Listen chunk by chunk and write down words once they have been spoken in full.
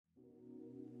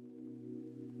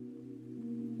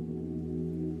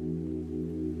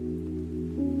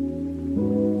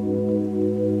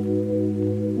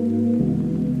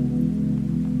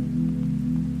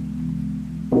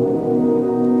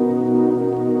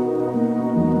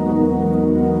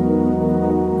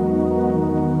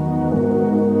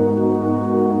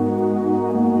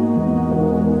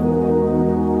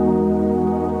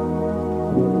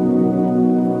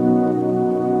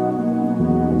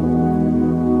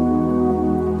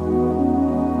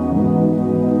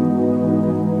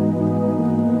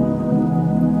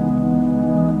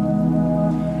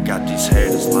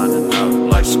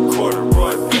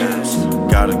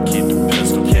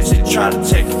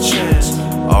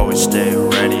stay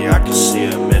ready, I can see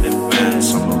them in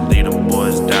advance. I'ma lead them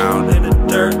boys down in the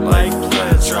dirt like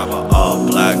plants. Drive a all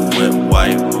black with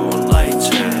white moonlight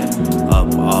tan.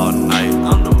 Up all night,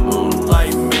 I'm the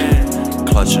moonlight man.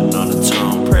 Clutching on the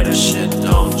tongue, pray that shit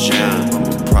don't jam.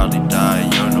 I'ma probably die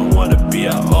young, don't wanna be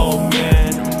an old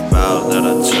man. Vow that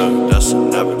I took, that's to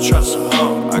never trust a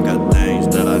hoe. I got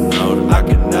things that I know that I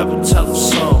can never tell a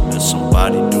soul. If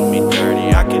somebody do me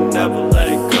dirty, I can never let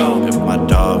it go. If my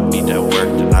dog need that work,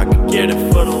 then I can get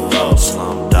it for the low.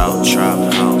 Slummed out,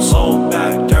 trap house, old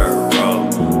back dirt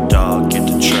road. Dog get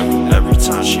the trip every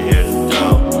time she hit the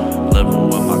door. Living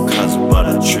with my cousin, but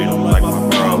I treat him like my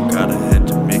bro. Gotta head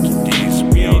to Mickey D's,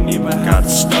 we ain't even got a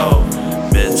stove.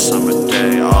 Midsummer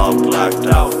day, all blacked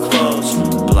out clothes.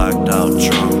 Blacked out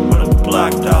drunk with a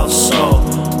blacked out soul.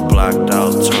 Blacked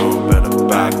out tune, better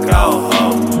back out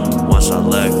ho. Once I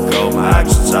let go, my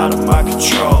actions out of my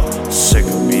control. Sick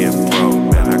of being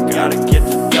broke, man, I gotta get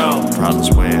the dough.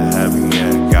 Problems weighing heavy,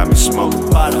 yeah, got me smoking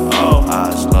by the O.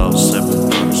 Eyes